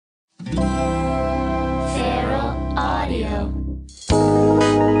Feral Audio.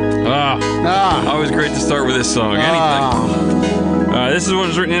 Always great to start with this song. Anything. This is one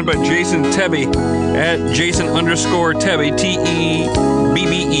was written in by Jason Tebbe at Jason_Tebbe,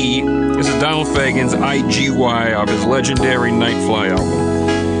 T-E-B-B-E. This is Donald Fagen's IGY off his legendary Nightfly album.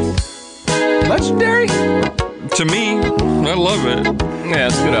 Legendary? To me, I love it. Yeah,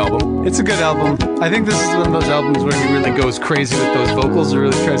 it's a good album. It's a good album. I think this is one of those albums where he really goes crazy with those vocals. He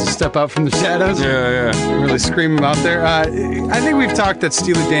really tries to step out from the shadows. Yeah. Really scream them out there. I think we've talked that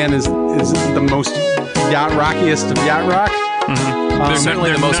Steely Dan is the most yacht rockiest of yacht rock. Mm-hmm.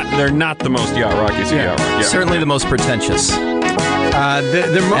 They're not the most yacht rockiest of yacht rock. Yeah. Certainly the most pretentious.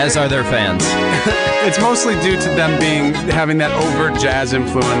 As are their fans. It's mostly due to them having that overt jazz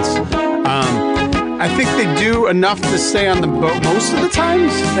influence. I think they do enough to stay on the boat most of the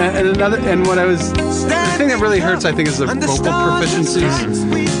times. The thing that really hurts, I think, is the vocal proficiencies.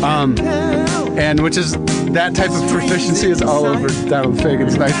 And which is that type of proficiency is all over Donald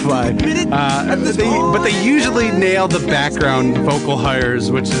Fagen's Nightfly. But they usually nail the background vocal hires,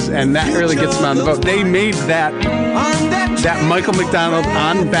 and that really gets them on the boat. They made that Michael McDonald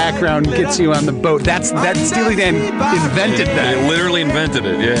on background gets you on the boat. That Steely Dan invented that. They literally invented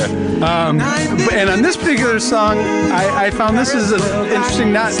it, yeah. And on this particular song, I found this is an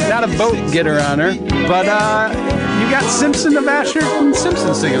interesting, not a boat getter on her, but you got Simpson of Asher and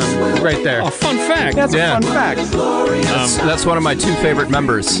Simpson singing them right there. A fun fact. That's a fun fact. That's one of my two favorite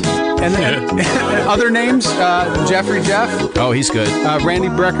members. And other names, Jeffrey Jeff. Oh, he's good. Randy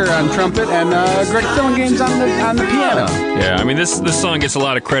Brecker on trumpet, and Greg Fillinganes on the piano. Yeah, I mean, this song gets a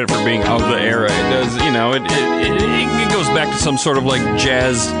lot of credit for being of the era. It does, it goes back to some sort of like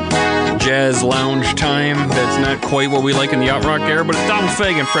jazz lounge time that's not quite what we like in the yacht rock era, but it's Donald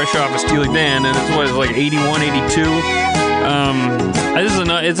Fagen fresh off of Steely Dan, and it's like 81, 82.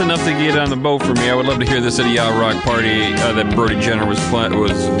 It's enough to get on the boat for me. I would love to hear this at a yacht rock party that Brody Jenner was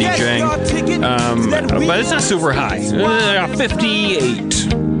DJing. But it's not super high. 58.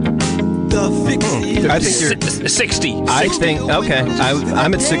 I think you're 60. Okay.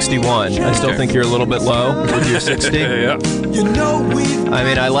 I'm at 61. I still think you're a little bit low with your 60. Yeah. I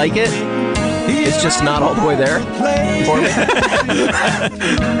mean, I like it. It's just not all the way there for me.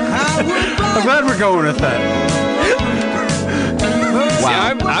 I'm glad we're going with that. Wow.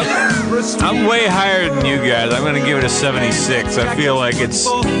 See, I'm way higher than you guys. I'm going to give it a 76. I feel like it's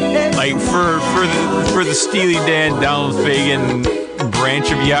like for the Steely Dan, Donald Fagen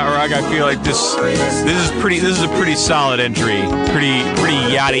branch of yacht rock. I feel like this is a pretty solid entry, pretty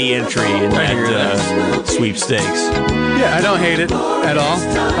yachty entry in that sweepstakes. Yeah, I don't hate it at all.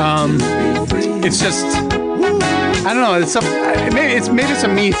 It's just, I don't know. It's maybe it's a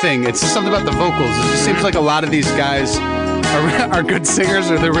me thing. It's just something about the vocals. It just seems like a lot of these guys are good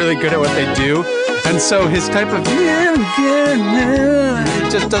singers, or they're really good at what they do, and so his type of it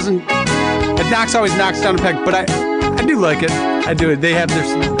just doesn't. It always knocks down a peg, but I do like it. I do it. They have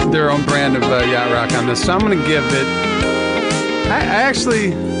their own brand of yacht rock on this, so I'm going to give it. I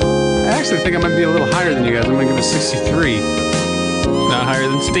actually think I might be a little higher than you guys. I'm going to give it 63. Not higher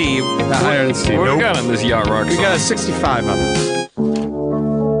than Steve. Not higher than Steve. What do we Nope. got on this yacht rock song? We got a 65 on this.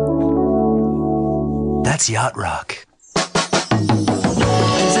 That's yacht rock.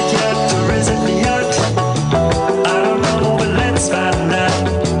 Is it yacht or is it yacht? I don't know, but let's find out.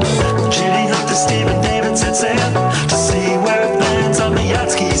 Judy hooked to Stephen Davidson said to see where it lands on the yacht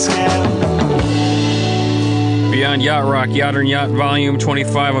ski scale. Beyond Yacht Rock, Yacht and Yacht Volume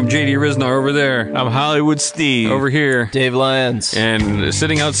 25. I'm JD Riznar over there. I'm Hollywood Steve. Over here. Dave Lyons. And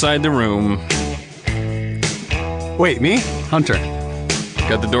sitting outside the room. Wait, me? Hunter.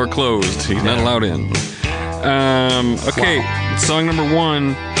 Got the door closed. He's not allowed in. Okay, Song number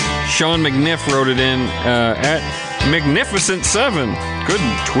 1. Sean McNiff wrote it in at Magnificent7. Good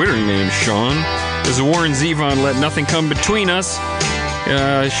Twitter name, Sean. This is Warren Zevon, Let Nothing Come Between Us.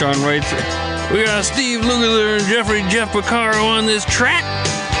 Sean writes, we got Steve Lukather and Jeff Porcaro on this track.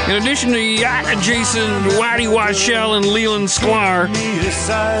 In addition to Yacht Jason, Waddy Washell, and Leland Sklar.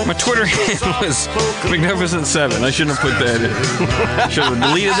 My Twitter handle is Magnificent7. I shouldn't have put that in. Should have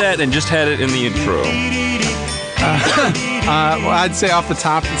deleted that and just had it in the intro. Well, I'd say off the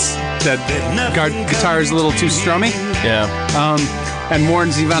top, that guitar is a little too strummy. Yeah. and Warren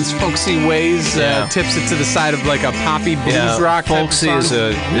Zevon's folksy ways tips it to the side of like a poppy blues rock. Folksy is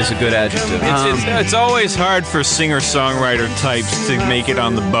a good adjective. It's always hard for singer-songwriter types to make it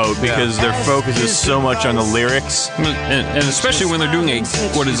on the boat because their focus is so much on the lyrics. And especially when they're doing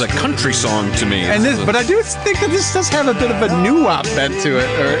what is a country song to me. But I do think that this does have a bit of a new-wop bent to it.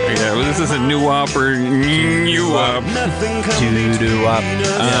 This is a new-wop or new-wop. Doo-doo-wop.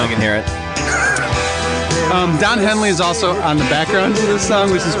 I can hear it. Don Henley is also on the background of this song,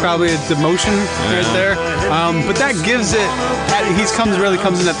 which is probably a demotion right there. But that gives it, really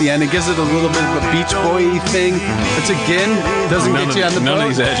comes in at the end. It gives it a little bit of a Beach Boy thing, which again doesn't get you on the boat. None of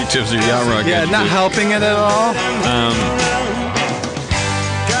these adjectives are yacht rock. Yeah, not helping it at all.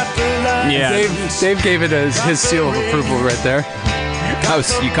 Dave gave it his seal of approval right there.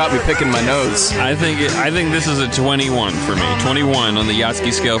 You caught me picking my nose. I think this is a 21 for me. 21 on the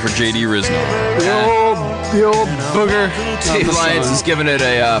Yatsky scale for J.D. Riznar. The old booger. Dave Lyons is giving it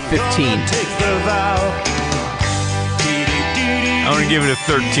a 15. I'm going to give it a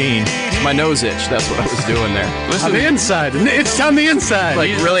 13. My nose itch. That's what I was doing there. On the inside. It's on the inside.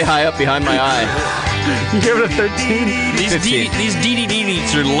 Like really high up behind my eye. You give it a 13? These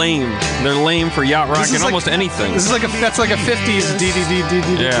DDDs are lame. They're lame for yacht rock and almost anything. That's like a 50s DDD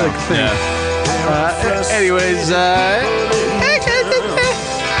thing. Yeah. Anyways, I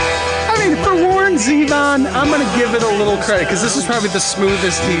mean, for Warren Zevon, I'm going to give it a little credit because this is probably the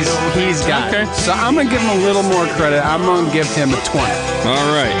smoothest he's got. Okay. So I'm going to give him a little more credit. I'm going to give him a 20.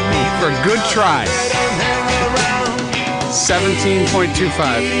 All right. For a good try.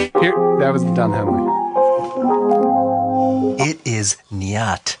 17.25. Here, that was Don Henley. It is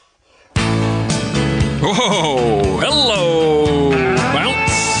Nyat. Whoa! Hello,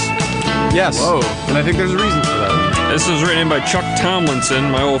 Bounce. Yes. Whoa. And I think there's a reason for that. This is written by Chuck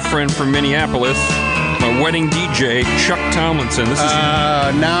Tomlinson, my old friend from Minneapolis. My wedding DJ, Chuck Tomlinson. This is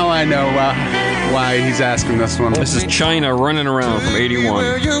now I know why he's asking this one. This is China Running Around from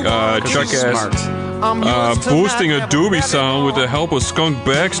 '81. Chuck asks, boosting a doobie sound with the help of Skunk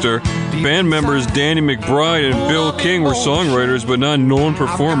Baxter. Band members Danny McBride and Bill King were songwriters but not known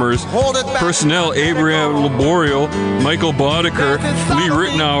performers. Personnel Abraham Laboreal, Michael Boddicker, Lee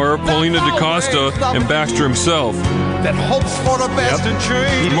Rittenauer, Paulina DaCosta, and Baxter himself. That hopes for the best and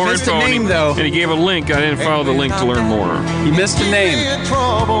change. More missed info, a name, though. And he gave a link. I didn't follow the link to learn more. You missed a name.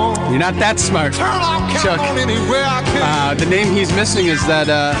 You're not that smart, Chuck. The name he's missing is that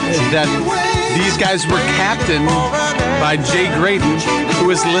these guys were captained by Jay Graydon,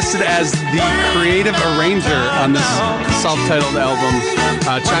 who is listed as the creative arranger on this self-titled album,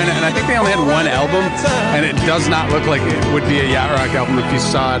 China. And I think they only had one album, and it does not look like it would be a yacht rock album if you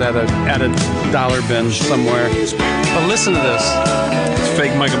saw it at a dollar bin somewhere. But listen to this. It's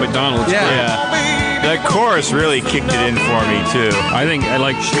fake Michael McDonald. Yeah. That chorus really kicked it in for me, too. I think in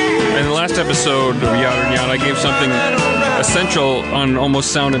the last episode of Yacht or Yacht, I gave something essential on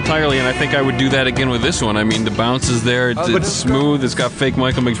almost sound entirely, and I think I would do that again with this one. I mean, the bounce is there, it's smooth, it's got fake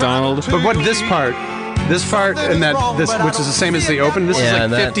Michael McDonald. But what this part, and this, which is the same as the open, this is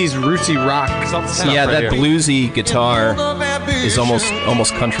like 50s rootsy rock stuff. Yeah, right that here. bluesy guitar is almost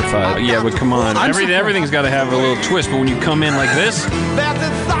countrified. Yeah, but come on, everything's got to have a little twist. But when you come in like this,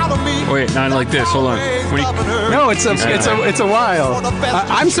 wait, not like this. Hold on. No, it's a while.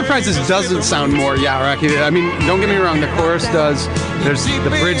 I'm surprised this doesn't sound more yacht rocky. I mean, don't get me wrong, the chorus does. The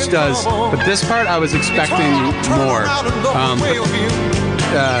bridge does, but this part I was expecting more.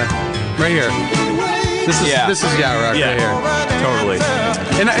 Right here. This is yacht rock right here. Totally.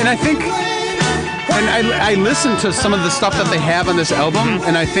 And I think, and I listened to some of the stuff that they have on this album,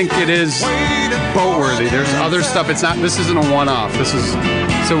 and I think it is boat-worthy. There's other stuff. This isn't a one-off.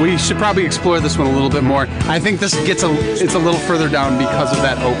 So we should probably explore this one a little bit more. I think this it's a little further down because of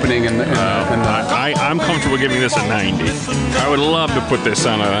that opening and I'm comfortable giving this a 90. I would love to put this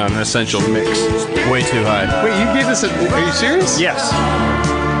on an essential mix. Way too high. Wait, you gave this are you serious? Yes.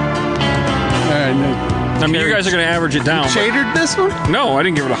 All right. I mean, you guys are going to average it down. Chatered this one? No, I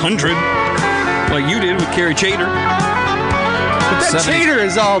didn't give it 100. Like you did with Carrie Chater. But that Chater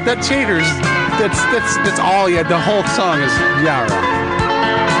is all. That's all. Yeah, the whole song is yacht rock.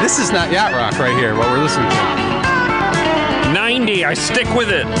 This is not yacht rock right here. What we're listening to. 90. I stick with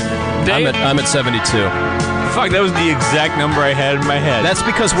it. Dave? I'm at 72. Fuck, that was the exact number I had in my head. That's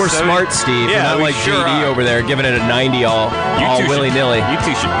because we're smart, Steve. Yeah, not we like sure JD are. over there giving it a 90 all willy-nilly. You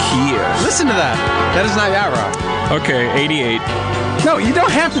two should kill. Listen to that. That is not yacht rock. Okay, 88. No, you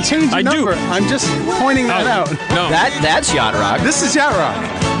don't have to change the I do. number. I'm just pointing that out. No. That's yacht rock. This is yacht rock.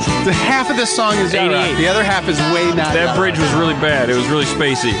 The half of this song is yacht rock. 88. The other half is way not. That yacht bridge rock. was really bad. It was really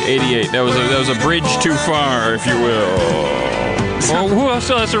spacey. 88. That was a bridge too far, if you will. Well, who else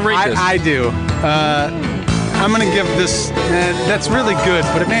has to rate this? I do. I'm gonna give this. That's really good,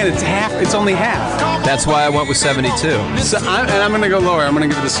 but man, it's half. It's only half. That's why I went with 72. So I'm gonna go lower. I'm gonna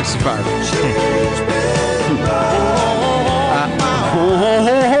give it a 65.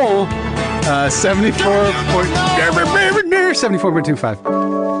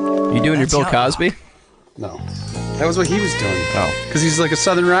 74.25. You doing your Bill Cosby? No, that was what he was doing. Oh. Because he's like a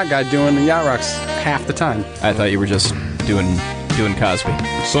Southern rock guy doing the yacht rocks half the time. I thought you were just doing Cosby.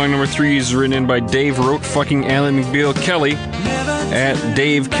 Song number 3 is written in by Dave Wrote fucking Alan McBeal Kelly at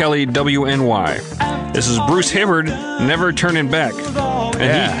Dave Kelly WNY. This is Bruce Hibbard, Never Turning Back.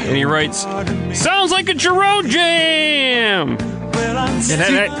 And he writes, sounds like a Giroux jam! It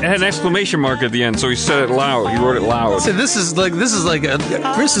had an exclamation mark at the end, so he said it loud. He wrote it loud. So this is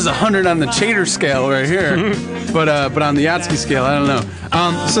 100 on the Chater scale right here, but on the Yatsky scale, I don't know.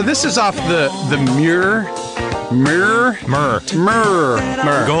 So this is off the Myrrh,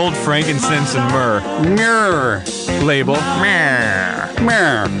 Gold, frankincense, and myrrh label,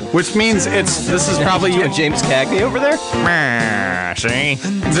 Myrrh, which means this is probably James Cagney over there? See?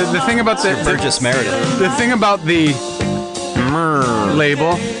 the thing about Burgess Meredith. the thing about the Myrrh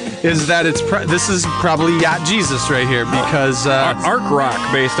label is that this is probably Yacht Jesus right here because Ark Rock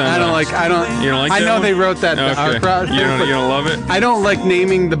based on. You don't like I know that they one? wrote that. Okay. Ark Rock. You don't love it? I don't like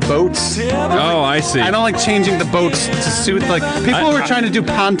naming the boats. Oh, I see. I don't like changing the boats to suit like people were trying to do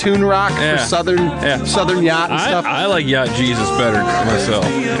pontoon rock for southern yacht and stuff. I like Yacht Jesus better myself.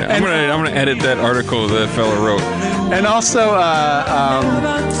 Yeah, I'm gonna edit that article that fella wrote. And also,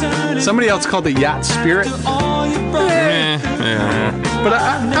 somebody else called it Yacht Spirit. But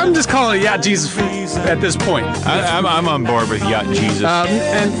I'm just calling it Yacht Jesus at this point. I'm on board with Yacht Jesus.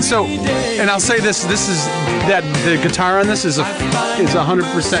 And I'll say this is that the guitar on this is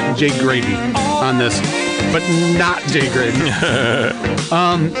 100% Jay Grady on this, but not Jay Grady.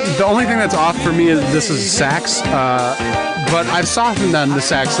 The only thing that's off for me is this is sax, but I've softened on the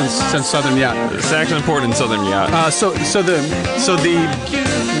sax since Southern Yacht. Sax is important in Southern Yacht. So the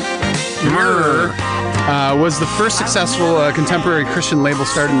Myrrh was the first successful contemporary Christian label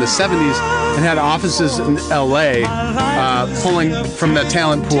started in the 70s and had offices in L.A., pulling from the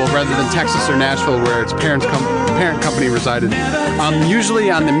talent pool rather than Texas or Nashville where its parent company resided. Usually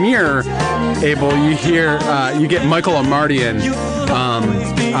on the Myrrh label, you get Michael Amardian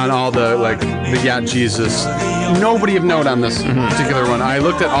on all the Yacht Jesus. Nobody of note on this particular one. I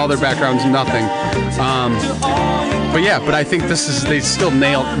looked at all their backgrounds, nothing. But I think they still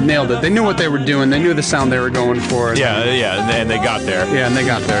nailed it. They knew what they were doing. They knew the sound they were going for. Yeah, and they got there. Yeah, and they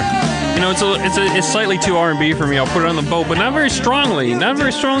got there. You know, it's slightly too R&B for me. I'll put it on the boat, but not very strongly. Not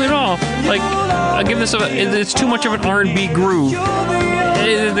very strongly at all. Like, I'll give this it's too much of an R&B groove.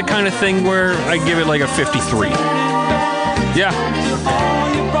 It's the kind of thing where I give it like a 53. Yeah.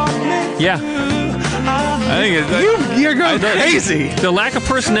 I think You're going crazy. The lack of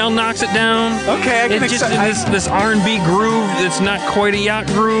personnel knocks it down. Okay, I can It's just accept. this R&B groove that's not quite a yacht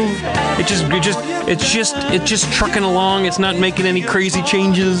groove. It's just trucking along. It's not making any crazy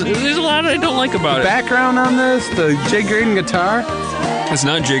changes. There's a lot I don't like about it. Background on this, the Jay Graydon guitar. It's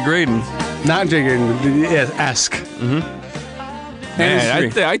not Jay Graydon. Not Jay Graydon, esque.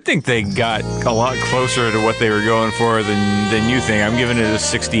 Man, I think they got a lot closer to what they were going for than you think. I'm giving it a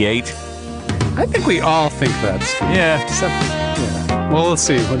 68. I think we all think that's. Yeah. Well, let's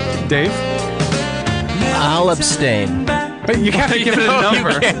see. Dave? I'll abstain. But you have to give it a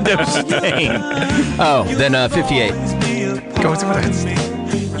number. You can't abstain. Oh, then 58. Go with it.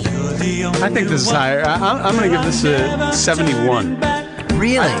 I think this is higher. I'm going to give this a 71.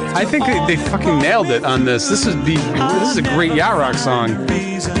 Really? I think they fucking nailed it on this. This is a great yacht rock song.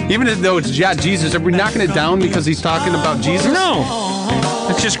 Even though it's Yacht Jesus, are we knocking it down because he's talking about Jesus? No.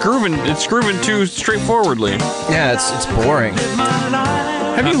 It's just grooving. It's grooving too straightforwardly. Yeah, it's boring.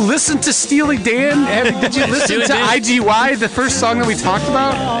 Have you listened to Steely Dan? Did you listen Steely to Dan? IGY, the first song that we talked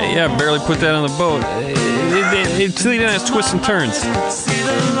about? Yeah, barely put that on the boat. Steely Dan has twists and turns.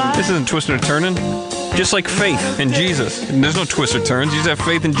 This isn't twisting or turning. Just like faith in Jesus. And there's no twists or turns. You just have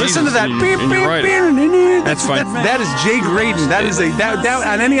faith in Jesus. Listen to that. And you're right. That's fine. That is Jay Graydon. That is that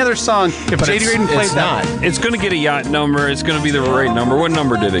on any other song. If Jay Graydon played it's that, not. It's going to get a yacht number. It's going to be the right number. What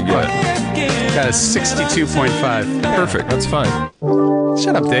number did it get? got a 62.5. Perfect. That's fine.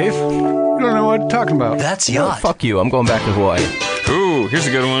 Shut up, Dave. You don't know what you're talking about. That's Oh, yacht. fuck you. I'm going back to Hawaii. Ooh, here's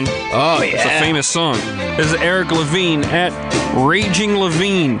a good one. Oh, It's a famous song. This is Eric Levine at Raging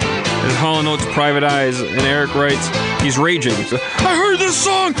Levine. It's Hall & Oates' Private Eyes, and Eric writes, he's raging. So, I heard this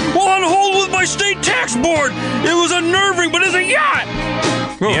song while on hold with my state tax board. It was unnerving, but it's a yacht.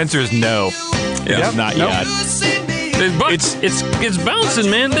 The answer is no. Yeah. It's not Nope. yet. But it's bouncing,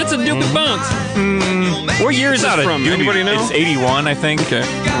 man. That's a Doobie bounce. What year is It's not it a from? doobie. Anybody know? It's 81, I think. Okay.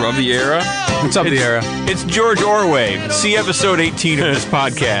 Of the era. What's up, the era? It's George Orway. See episode 18 of this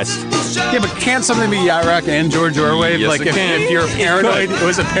podcast. Yeah, but can't something be Yacht Rock and George Orway? Yes, Like it can. if you're paranoid, it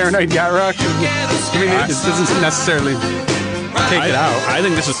was a paranoid Yacht Rock. I mean, it doesn't necessarily take it out. I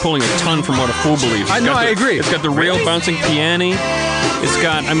think this is pulling a ton from What a Fool Believes. I know, I agree. It's got the real bouncing piano. It's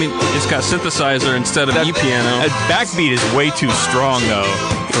got synthesizer instead of e-piano. That backbeat is way too strong, though,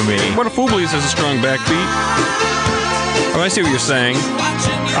 for me. What a Fool Believes has a strong backbeat. Oh, I see what you're saying.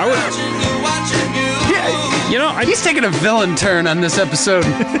 I would. You know, He's taking a villain turn on this episode.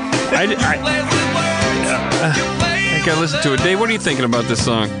 I gotta listen to it. Dave, what are you thinking about this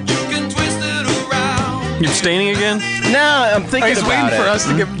song? You abstaining again? No, I'm thinking He's about waiting it. for us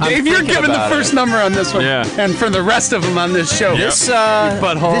to give. I'm Dave, you're thinking giving the about first it. number on this one. Yeah. And for the rest of them on this show. This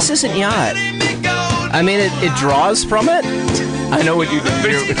butthole. this isn't yacht. I mean, it draws from it. I know what you do.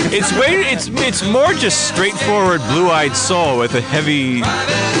 It's more just straightforward blue-eyed soul with a heavy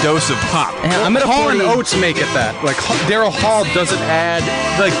dose of pop. Yeah, I'm at a Hall 40. and Oates make it that. Like Daryl Hall doesn't add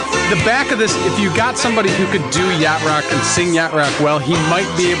like the back of this. If you got somebody who could do yacht rock and sing yacht rock well, he might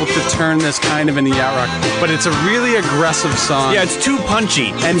be able to turn this kind of into yacht rock. But it's a really aggressive song. Yeah, it's too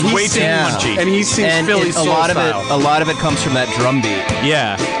punchy. and it's he way too sings, punchy. and he sings And Philly a soul lot style. of it comes from that drum beat.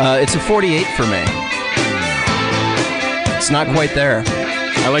 Yeah. It's a 48 for me. It's not quite there.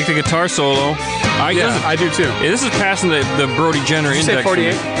 I like the guitar solo. I do too. This is passing the Brody Jenner Did you say index.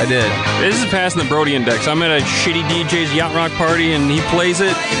 48? I did. This is passing the Brody index. I'm at a shitty DJ's yacht rock party and he plays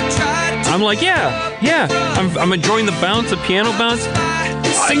it. I'm like, yeah. I'm enjoying the bounce, the piano bounce.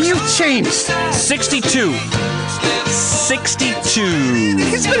 You've changed. 62. 62.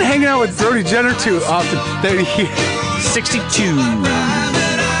 He's been hanging out with Brody Jenner too often. 62.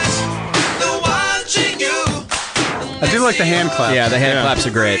 I do like the hand clap. Yeah, the hand claps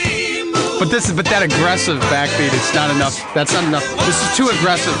are great. But that aggressive backbeat is not enough. That's not enough. This is too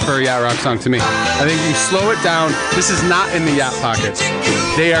aggressive for a yacht rock song to me. I think you slow it down. This is not in the yacht pocket.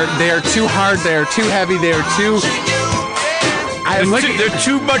 They are too hard. They are too heavy. They are too. They're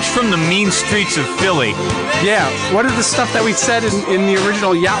too much from the mean streets of Philly. Yeah. What is the stuff that we said in the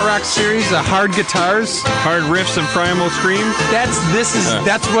original yacht rock series? The hard guitars. Hard riffs and primal screams.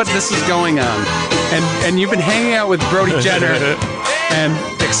 That's what this is going on. And you've been hanging out with Brody Jenner and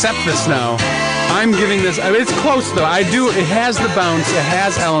accept this now. I'm giving this. I mean, it's close though. It has the bounce. It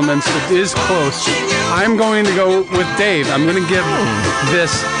has elements. It is close. I'm going to go with Dave. I'm going to give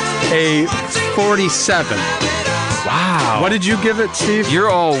this a 47. Wow. What did you give it, Steve? You're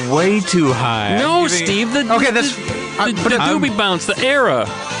all way too high. No, Steve. The doobie bounce, the era.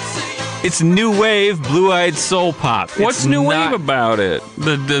 It's new wave, blue-eyed soul pop. What's It's new not- wave about it?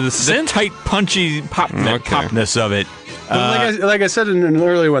 The The synth? tight, punchy popness of it. Like I said in an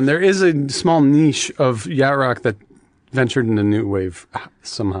earlier one, there is a small niche of yacht rock that ventured into new wave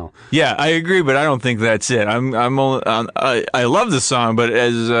somehow. Yeah, I agree, but I don't think that's it. I love the song, but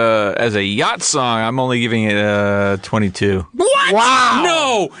as a yacht song, I'm only giving it a 22. What?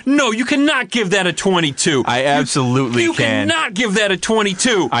 Wow. No, you cannot give that a 22. I absolutely You can. cannot give that a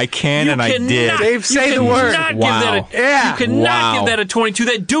 22. I can, and I did. Dave, say the word. Wow. Yeah. You cannot Wow. give that a 22.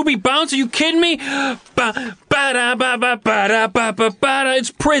 That doobie bounce, are you kidding me?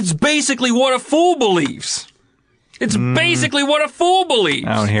 It's basically What a Fool Believes. It's basically What a Fool Believes.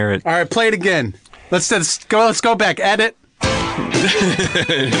 I don't hear it. All right, play it again. Let's go back. Edit. You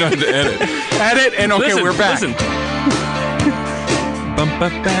don't have to edit. Edit, and okay, Listen, we're back. Listen.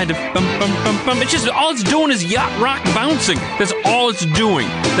 It's just all it's doing is yacht rock bouncing. That's all it's doing.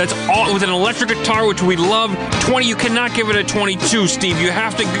 That's all with an electric guitar, which we love. 20. You cannot give it a 22, Steve. You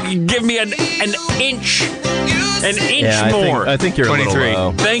have to give me an inch more. I think you're 23. a little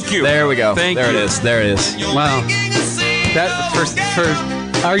low. Thank you. There we go. Thank there you. it is. There it is. Wow. That for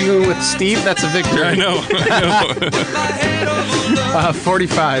arguing with Steve, that's a victory. I know.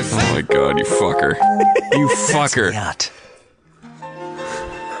 45. Oh my God, you fucker. You fucker. Yacht.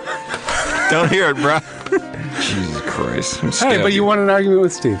 Don't hear it, bro. Jesus Christ. I'm Hey, scared. but you won an argument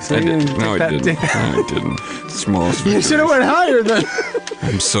with Steve. So I you did. didn't No, take I that didn't. dig- No, I didn't. Smallest You should have went higher then.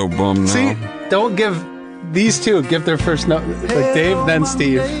 I'm so bummed now. See, don't give these two. Give their first note, like Dave, then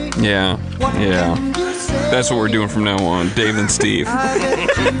Steve. Yeah. That's what we're doing from now on. Dave and Steve.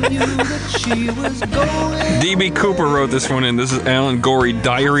 D.B. Cooper wrote this one in. This is Alan Gorey,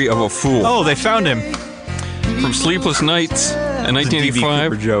 Diary of a Fool. Oh, they found him. From Sleepless Nights. In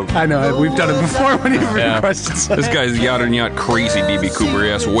 1985, joke. I know, we've done it before when you've written questions. this guy's yacht and yacht crazy, D.B. Cooper. He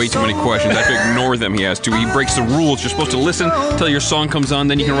asks way too many questions. I have to ignore them. He has to. He breaks the rules. You're supposed to listen till your song comes on,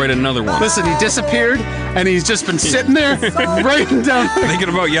 then you can write another one. Listen, he disappeared, and he's just been sitting there writing down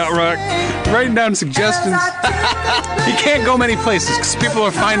Yacht Rock. writing down suggestions. He can't go many places because people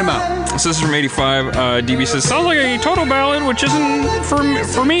will find him out. So this is from 85. DB says, sounds like a Toto ballad, which isn't,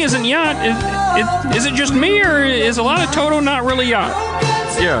 for me, isn't yacht. Is it just me, or is a lot of Toto not really yacht?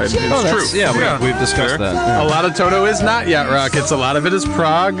 Yeah, it's true. Yeah, we've discussed Fair. that. A lot of Toto is not yacht rock. It's a lot of it is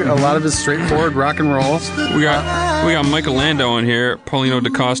prog. A lot of it is straightforward rock and roll. We got Michael Lando in here, Paulino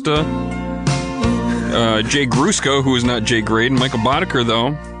DaCosta, Jay Grusko, who is not Jay Graydon, Michael Boddicker,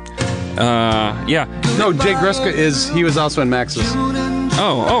 though. No, Jay Gruska he was also in Max's.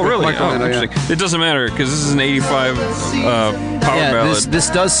 Oh, really? Michael Lando, interesting. It doesn't matter, because this is an 85 power ballad. This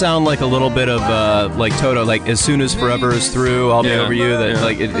does sound like a little bit of like Toto, like As Soon as Forever is Through, I'll Be Over You. That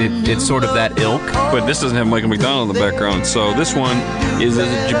like it's sort of that ilk. But this doesn't have Michael McDonald in the background, so this one is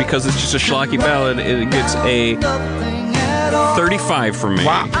because it's just a schlocky ballad. It gets a 35 from me.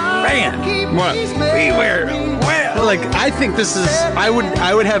 Wow, man! What? Like, I think this is. I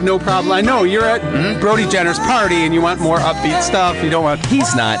would have no problem. I know you're at Brody Jenner's party and you want more upbeat stuff. You don't want.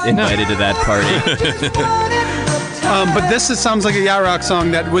 He's not invited to that party. But this sounds like a yacht rock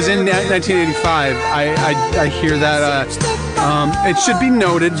song that was in 1985. I hear that. It should be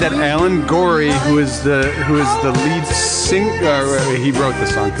noted that Alan Gorey, who is the lead singer, he wrote the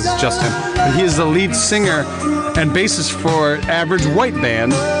song because it's just him. But he is the lead singer and bassist for Average White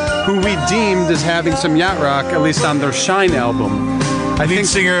Band, who we deemed as having some yacht rock, at least on their Shine album. I think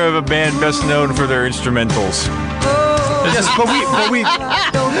Singer of a band best known for their instrumentals. Yes, but we.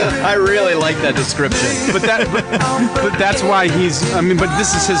 I really like that description. But that's why he's. I mean, but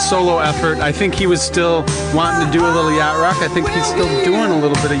this is his solo effort. I think he was still wanting to do a little yacht rock. I think he's still doing a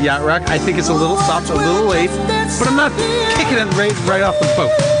little bit of yacht rock. I think it's a little soft, a little late, but I'm not kicking it right off the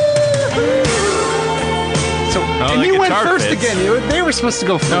boat. So and you went first again. They were supposed to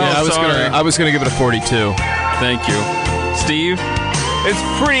go first. I was gonna give it a 42. Thank you, Steve. It's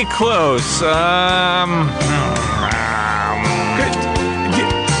pretty close.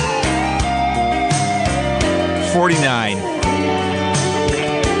 49.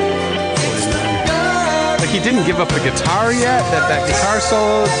 Like he didn't give up the guitar yet. That guitar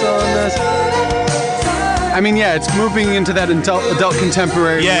solo is still in this. I mean, yeah, it's moving into that adult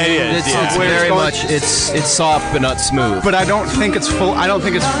contemporary. Yeah, it is. It's very much. It's soft but not smooth. But I don't think it's full. I don't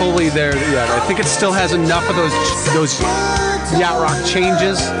think it's fully there yet. I think it still has enough of those yacht rock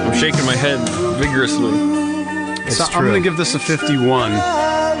changes. I'm shaking my head vigorously. So I'm gonna give this a 51.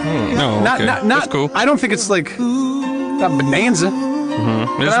 No, okay. That's cool. I don't think it's like a bonanza.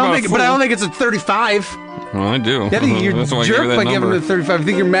 Mm-hmm. But I don't think it's a 35. Well, I do. Yeah, you're That's why I gave jerk that by giving number. it a 35. I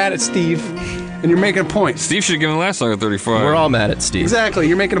think you're mad at Steve, and you're making a point. Steve should have given the last song a 35. We're all mad at Steve. Exactly,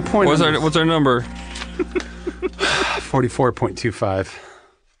 you're making a point. What's our number? 44.25.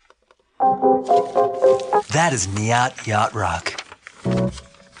 That is Nyat Yacht Rock.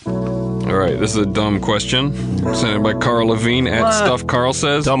 All right, this is a dumb question. Sent in by Carl Levine at Stuff Carl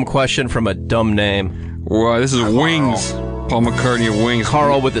Says. Dumb question from a dumb name. Wow, this is Wings. Paul McCartney of Wings.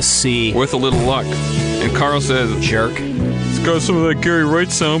 Carl with a C. With a little luck. And Carl says, Jerk. it's got some of that Gary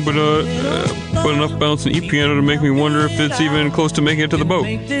Wright sound, but enough bounce and E-piano to make me wonder if it's even close to making it to the boat.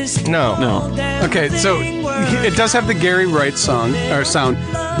 No. Okay, so it does have the Gary Wright sound,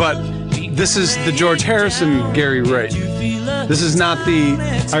 but this is the George Harrison Gary Wright. This is not the,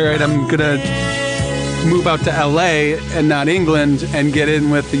 all right, I'm going to move out to L.A. and not England and get in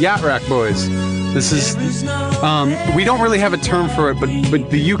with the Yacht Rock boys. This is, we don't really have a term for it, but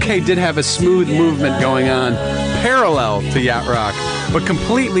the UK did have a smooth movement going on parallel to Yacht Rock, but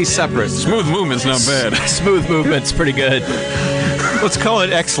completely separate. Smooth movement's not bad. Smooth movement's pretty good. Let's call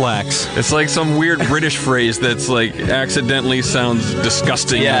it X-Lax. It's like some weird British phrase that's like accidentally sounds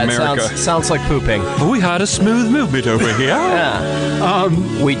disgusting in America. It sounds like pooping. We had a smooth movement over here. Yeah.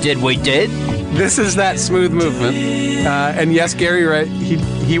 We did. This is that smooth movement. And yes, Gary Wright,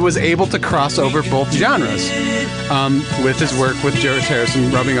 he was able to cross over both genres with his work with George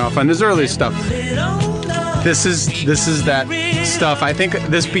Harrison rubbing off on his early stuff. This is that stuff. I think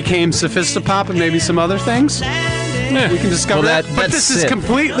this became Sophistopop and maybe some other things. We can discover that. But this is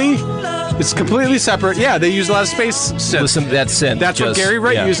completely separate. Yeah, they use a lot of space synth. Listen, that's synth. That's what Gary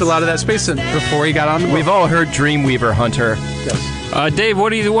Wright used a lot of that space synth before he got on the boat. We've all heard Dreamweaver Hunter. Yes. Dave,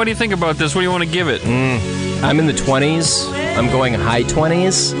 what do you think about this? What do you want to give it? I'm in the 20s. I'm going high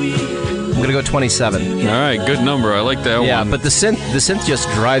 20s. I'm gonna go 27. All right, good number. I like that one. Yeah, but the synth the synth just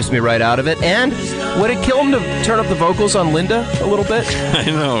drives me right out of it. And would it kill him to turn up the vocals on Linda a little bit? I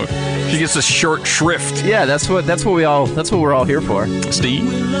know. She gets a short shrift. Yeah, that's what we're all here for. Steve?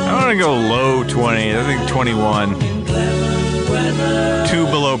 I want to go low 20. I think 21. 2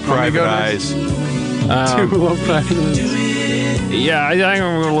 below Private Eyes. 2 below Private Eyes. Yeah, I think I'm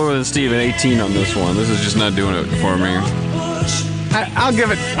going to go lower than Steve at 18 on this one. This is just not doing it for me. I'll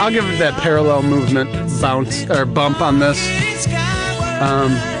give it that parallel movement bounce or bump on this.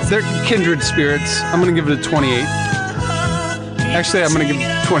 They're kindred spirits. I'm going to give it a 28. Actually, I'm going to give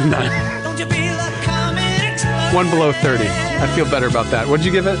it 29. 1 below 30. I feel better about that. What'd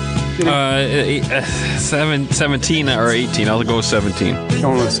you give it? 17 or 18. I'll go 17.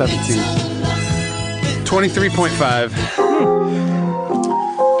 Going with 17. 23.5.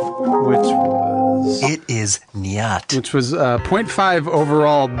 It is Nyat. Which was 0.5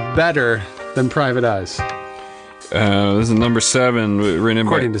 overall better than Private Eyes. This is number 7, written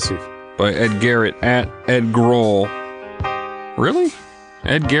According to Steve. by Ed Garrett at Ed Grohl. Really?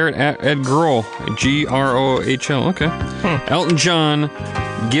 Ed Garrett at Ed Grohl. Grohl. Okay. Elton John,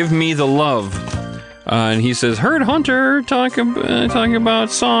 Give Me the Love. And he says, heard Hunter talking about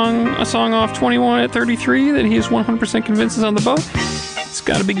a song off 21 at 33 that he is 100% convinced is on the boat. It's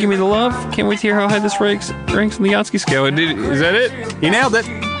got to be Give Me the Love. Can't wait to hear how high this ranks in the Yatsky scale. Is that it? He nailed it.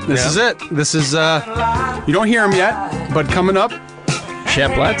 This is it. This is, you don't hear him yet, but coming up,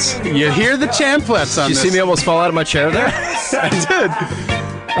 Champlets. you hear the champlets on Did you this. see me almost fall out of my chair there? I did.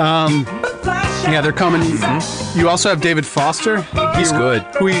 Yeah, they're coming. You also have David Foster. He's good.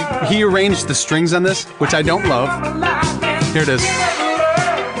 He arranged the strings on this, which I don't love. Here it is.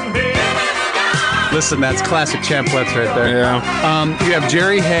 Listen, that's classic champlets right there. Yeah. You have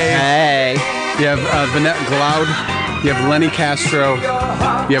Jerry Hay. Hey. You have Vanette Glaude. You have Lenny Castro.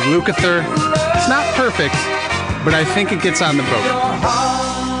 You have Lukather. It's not perfect, but I think it gets on the boat.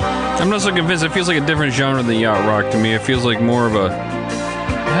 I'm not so convinced. It feels like a different genre than yacht rock to me. It feels like more of a...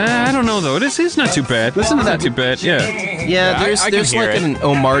 I don't know, though. It's not too bad. Listen to It's that. not too bad. Yeah. Yeah, there's I can like hear it. an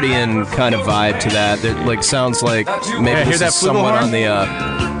Omardian kind of vibe to that. That like sounds like maybe hear this that is someone flugelhorn? on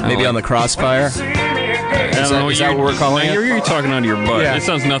the maybe on the Crossfire. I don't know is that what we're calling it? You're talking out of your butt. Yeah. It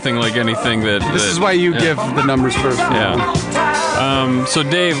sounds nothing like anything that... This is why you give the numbers first. Yeah. So,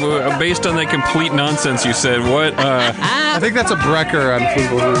 Dave, based on that complete nonsense you said, what I think that's a Brecker on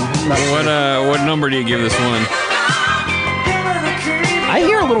flugelhorn. what number do you give this one? I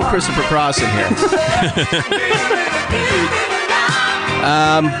hear a little Christopher Cross in here.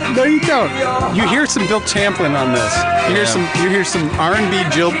 No, you don't. You hear some Bill Champlin on this. You hear some R&B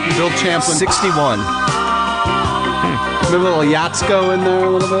Bill Champlin. 61. A little Yatsko in there a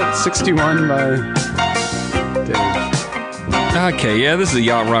little bit. 61 by Dave. Okay, yeah, this is a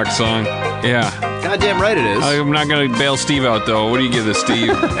yacht rock song. Yeah. Goddamn right it is. I'm not going to bail Steve out, though. What do you give this,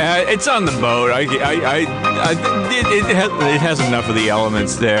 Steve? It's on the boat. It has enough of the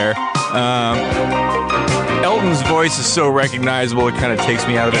elements there. Elton's voice is so recognizable, it kind of takes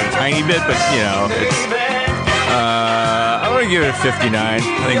me out of it a tiny bit, but, you know, it's... I'm going to give it a 59. I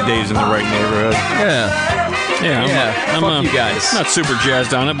think Dave's in the right neighborhood. Yeah, fuck you guys. Not super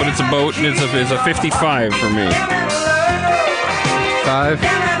jazzed on it, but it's a boat. It's a 55 for me. 5.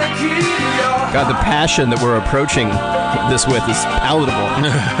 God, the passion that we're approaching this with is palatable.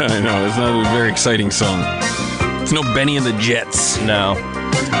 I know, it's not a very exciting song. It's no Benny and the Jets. No.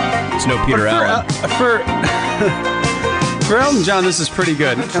 It's no Peter Allen. For Elton John, this is pretty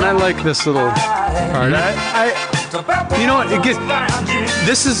good, and I like this little part. You know what?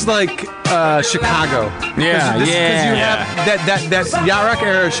 This is like Chicago. Yeah, Because you have that yacht rock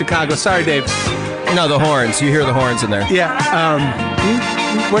era of Chicago. Sorry, Dave. No, the horns. You hear the horns in there. Yeah.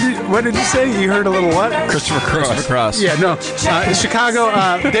 What did you say? You heard a little what? Christopher Cross. Christopher Cross. Yeah, no. Chicago.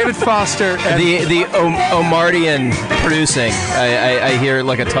 David Foster. And The Omardian producing. I hear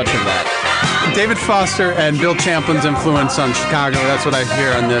like a touch of that. David Foster and Bill Champlin's influence on Chicago. That's what I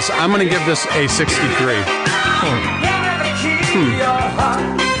hear on this. I'm going to give this a 63.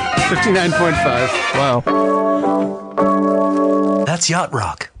 59.5. Wow. That's yacht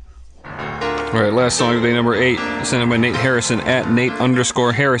rock. All right, last song of day, number 8, sent in by Nate Harrison at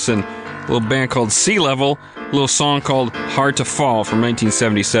Nate_Harrison. A little band called Sea Level. A little song called Hard to Fall from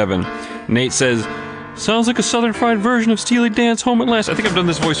 1977. Nate says, sounds like a southern fried version of Steely Dan's Home at Last. I think I've done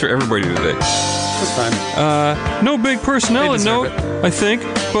this voice for everybody today. That's fine. No big personnel note, I think,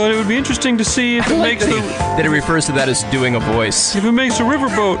 but it would be interesting to see if it makes That it refers to that as doing a voice. if it makes a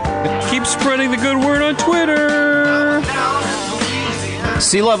riverboat. Keep spreading the good word on Twitter.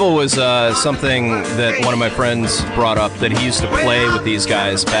 Sea Level was something that one of my friends brought up that he used to play with these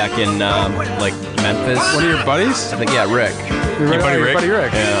guys back in like Memphis. One of your buddies? I think, yeah, Rick. Your buddy Rick?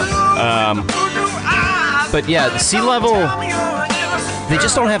 Yeah. But yeah, the Sea Level, they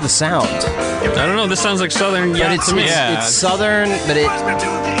just don't have the sound. I don't know. This sounds like Southern But Yacht it's, to me. it's southern, but it.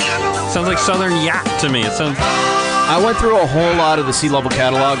 Sounds like Southern Yacht to me. It sounds. I went through a whole lot of the Sea Level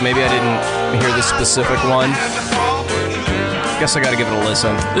catalog. Maybe I didn't hear the specific one. Guess I got to give it a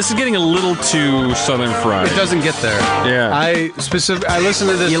listen. This is getting a little too Southern fried. It doesn't get there. Yeah. I listen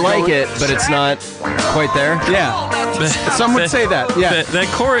to this. You like it, but it's not quite there. Yeah. Some would say that. Yeah. That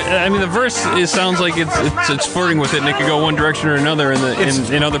chorus. I mean, the verse sounds like it's flirting with it, and it could go one direction or another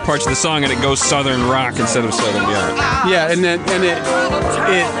in other parts of the song, and it goes Southern rock instead of Southern Yacht. Yeah, and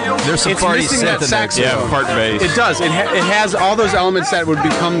There's some it's party missing synth that in there. saxophone. Yeah, part bass. It does. It has all those elements that would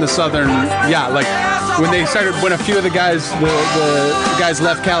become the Southern Yacht. Like when a few of the guys, the guys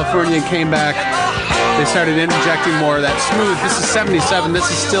left California and came back, they started interjecting more of that smooth. This is 77.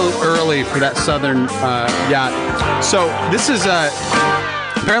 This is still early for that Southern Yacht. So this is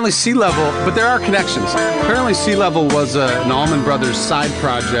apparently Sea Level, but there are connections. Apparently Sea Level was an Allman Brothers side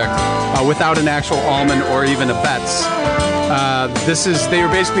project without an actual Allman or even a Betts. They were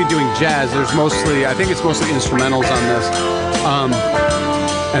basically doing jazz. I think it's mostly instrumentals on this.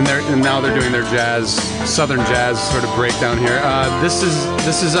 And now they're doing their jazz, Southern jazz sort of breakdown here.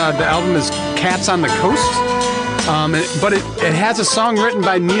 The album is Cats on the Coast, but it has a song written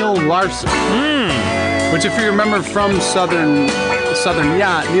by Neil Larson, which if you remember from Southern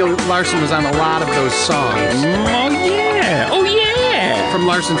Yacht, Neil Larson was on a lot of those songs. Oh yeah. From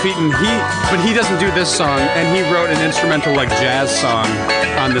Larson Feet, but he doesn't do this song, and he wrote an instrumental like jazz song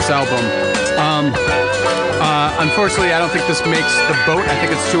on this album. Unfortunately, I don't think this makes the boat. I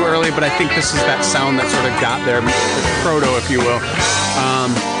think it's too early, but I think this is that sound that sort of got there, proto, if you will.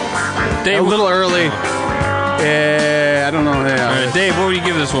 Dave, a little early. I don't know. All right, Dave, what would you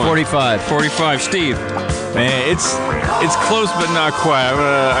give this one? 45. 45. Steve. Man, it's close but not quite.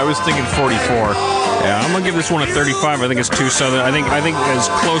 I was thinking 44. Yeah, I'm gonna give this one a 35. I think it's too Southern. I think as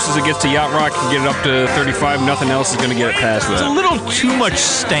close as it gets to Yacht Rock, you get it up to 35. Nothing else is gonna get it past that. It's a little too much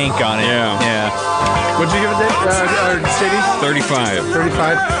stank on it. Yeah. What'd you give it, JD? 35.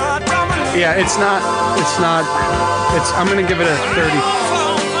 35. Yeah, it's not. I'm gonna give it a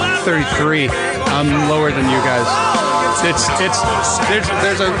 33. I'm lower than you guys. There's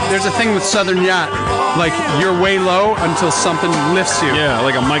a thing with Southern Yacht, like you're way low until something lifts you. Yeah,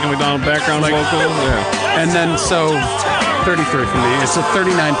 like a Michael McDonald background vocal. Yeah. And then 33 for me. It's a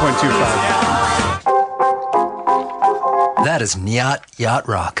 39.25. That is Nyat Yacht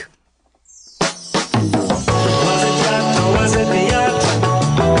Rock. Was it yacht or was it the yacht?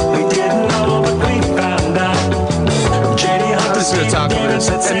 We didn't know, but we found out. JD I'm just going to talk over this.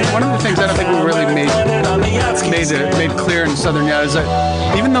 And one of the things I don't think we really made clear in Southern Yacht is that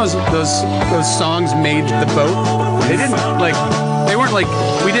even those songs made the boat. They weren't like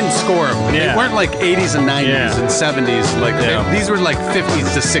we didn't score them. Yeah. They weren't like 80s and 90s and 70s. Like these were like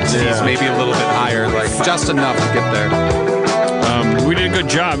 50s to 60s, maybe a little bit higher, like just enough to get there. We did a good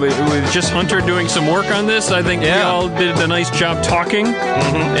job. It was just Hunter doing some work on this. I think we all did a nice job talking.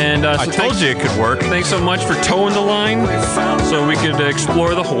 And I told you it could work. Thanks so much for towing the line so we could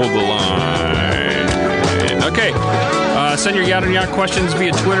explore the hold the line. Okay. Send your Yacht and Yacht questions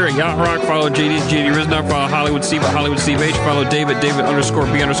via Twitter at Yacht Rock. Follow JD Riznock. Follow Hollywood Steve at Hollywood Steve H. Follow David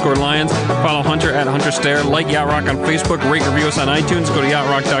 _B_Lions. Follow Hunter at Hunter Stare. Like Yacht Rock on Facebook. Rate review us on iTunes. Go to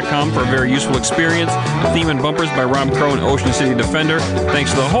yachtrock.com for a very useful experience. Theme and bumpers by Rob Crow and Ocean City Defender.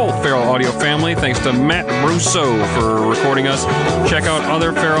 Thanks to the whole Feral Audio family. Thanks to Matt Russo for recording us. Check out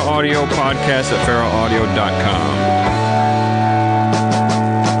other Feral Audio podcasts at feralaudio.com.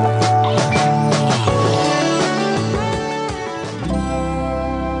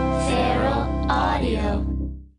 Feral Audio.